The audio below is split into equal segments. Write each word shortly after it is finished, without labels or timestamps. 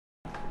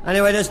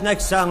Anyway, this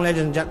next song,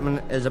 ladies and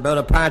gentlemen, is about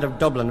a part of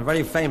Dublin, a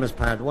very famous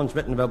part, once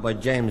written about by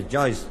James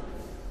Joyce.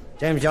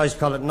 James Joyce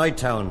called it Night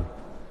Town.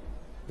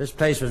 This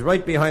place was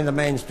right behind the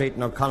main street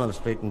in O'Connell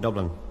Street in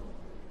Dublin.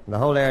 And the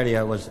whole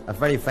area was a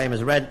very famous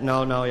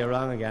No, you're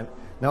wrong again.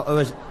 No, it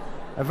was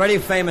a very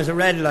famous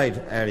red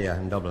light area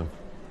in Dublin.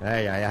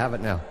 There you have it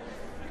now.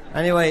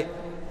 Anyway,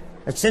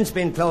 it's since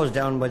been closed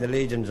down by the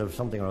legions of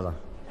something or other.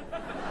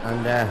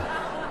 And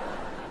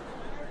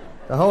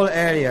the whole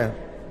area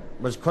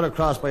was cut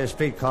across by a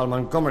street called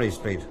Montgomery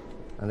Street,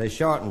 and they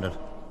shortened it.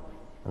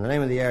 And the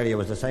name of the area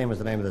was the same as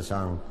the name of the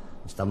song.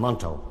 It's the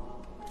Monto.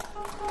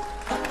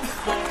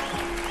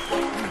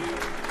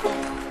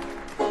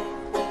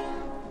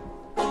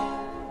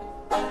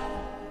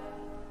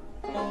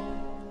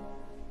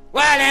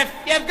 Well, if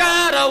you've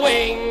got a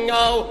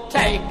wingo,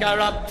 take her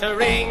up to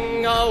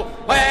Ringo,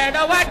 where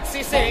the waxy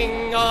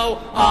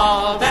singo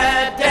all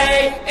the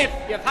day. If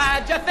you've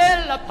had your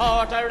fill of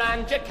porter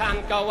and you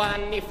can't go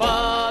any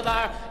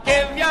further,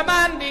 give your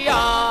man the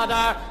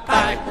order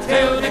back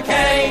to the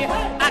quay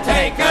and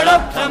take her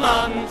up to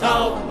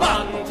Monto,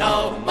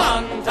 Monto,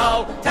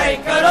 Monto.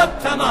 Take her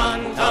up to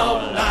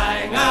Monto,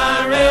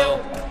 Langaroo,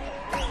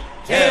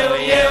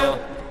 to you.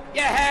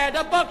 You heard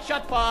a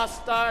buckshot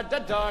Foster, the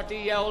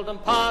dirty old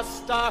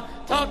impostor,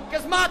 took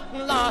his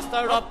mutton, lost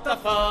her up the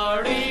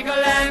Furry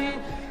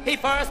Glen. He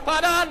first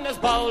put on his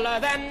bowler,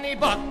 then he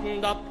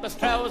buttoned up his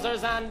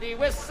trousers, and he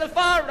whistled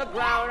for a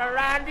growler,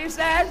 and he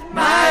says,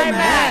 "My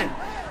man,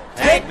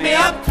 take me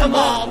up to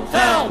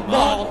Monto,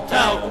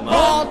 Monto,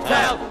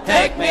 Monto.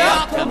 Take me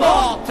up to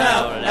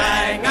Monto,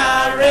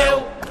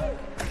 Langaroo,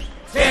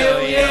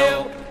 to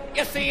you."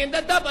 You see in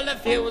the double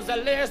of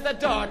fusiliers, the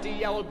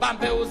dirty old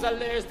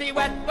bamboozlers, the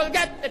wet will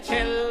get the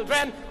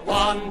children.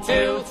 1,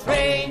 2,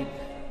 3.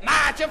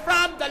 Marching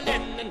from the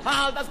linen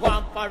hall, there's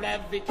one for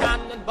every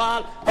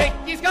cannonball.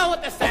 Picky's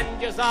going to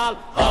send yous all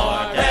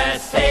for the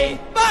sea.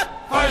 But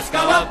first go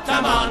up to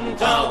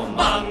Monto,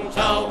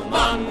 Monto,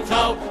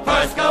 Monto.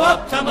 First go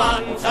up to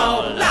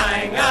Monto,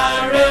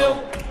 Langaroo,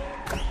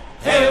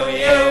 to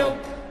you.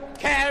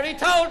 Carey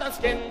told and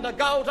skinned the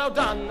goat,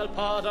 O'Donnell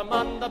put him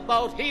on the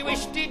boat. He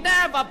wished he'd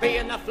never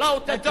been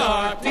afloat, the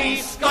dirty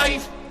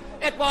skite.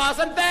 It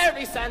wasn't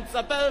very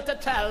sensible to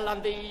tell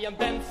on the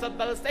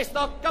invincibles. They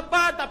stuck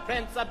aboard the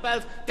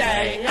principals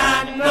day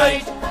and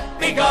night.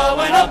 Be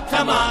going up to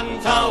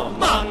Monto,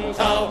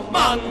 Monto,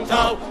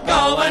 Monto.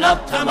 Going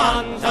up to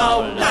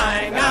Monto,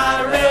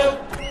 Langaroo,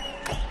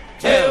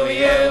 to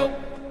you.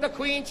 The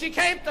Queen, she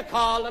came to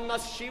call on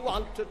us. She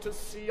wanted to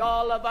see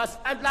all of us,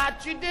 and glad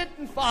she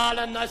didn't fall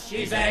on us.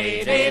 She's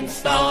 18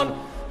 stone.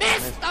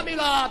 Mr. me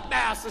Lord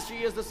Master,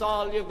 she is this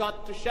all you've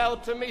got to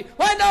shout to me?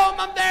 Why no,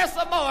 mum, there's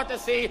some more to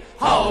see.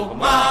 Ho,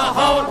 ma,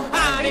 ho,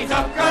 and he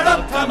took her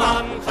up to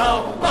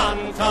Monto,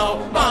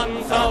 Monto,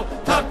 Monto.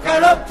 Took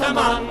her up to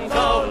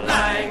Monto,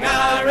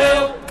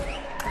 Langaroo,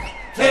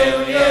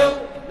 to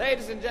you.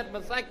 Ladies and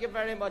gentlemen, thank you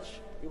very much.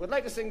 We would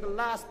like to sing the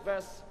last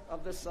verse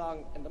of this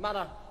song in the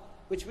manner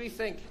which we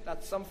think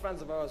that some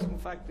friends of ours, in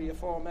fact the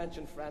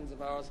aforementioned friends of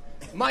ours,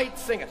 might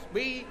sing it.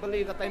 We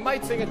believe that they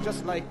might sing it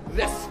just like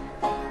this.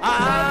 When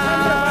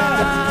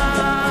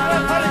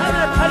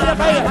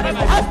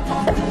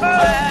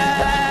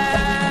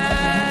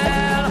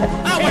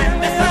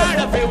they heard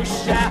of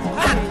Russia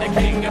and the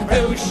King of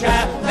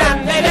Prussia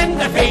landed in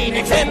the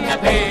Phoenix in the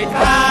big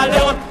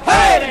balloon,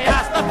 hey, they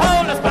asked the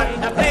Polish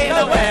band to play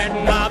the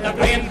wedding of the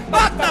Green,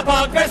 but the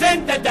buggers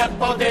in the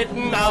depot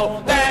didn't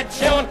know.